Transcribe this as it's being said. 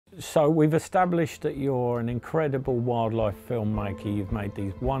So we've established that you're an incredible wildlife filmmaker. You've made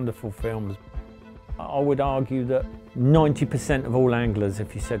these wonderful films. I would argue that 90% of all anglers,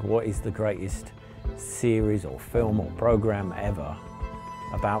 if you said what is the greatest series or film or program ever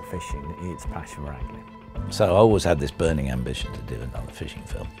about fishing, it's Passion Wrangling. So I always had this burning ambition to do another fishing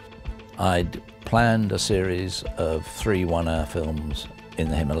film. I'd planned a series of 3 one-hour films in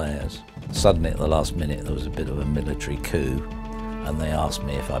the Himalayas. Suddenly at the last minute there was a bit of a military coup and they asked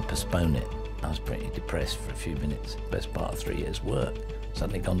me if I'd postpone it. I was pretty depressed for a few minutes. Best part of 3 years' work.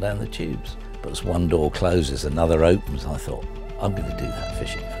 Suddenly gone down the tubes. But as one door closes, another opens. I thought, I'm going to do that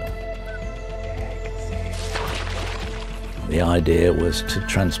fishing film. The idea was to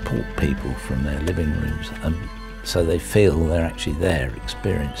transport people from their living rooms and so they feel they're actually there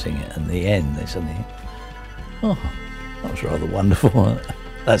experiencing it. And in the end, they suddenly think, oh, that was rather wonderful.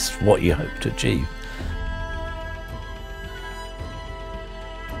 That's what you hope to achieve.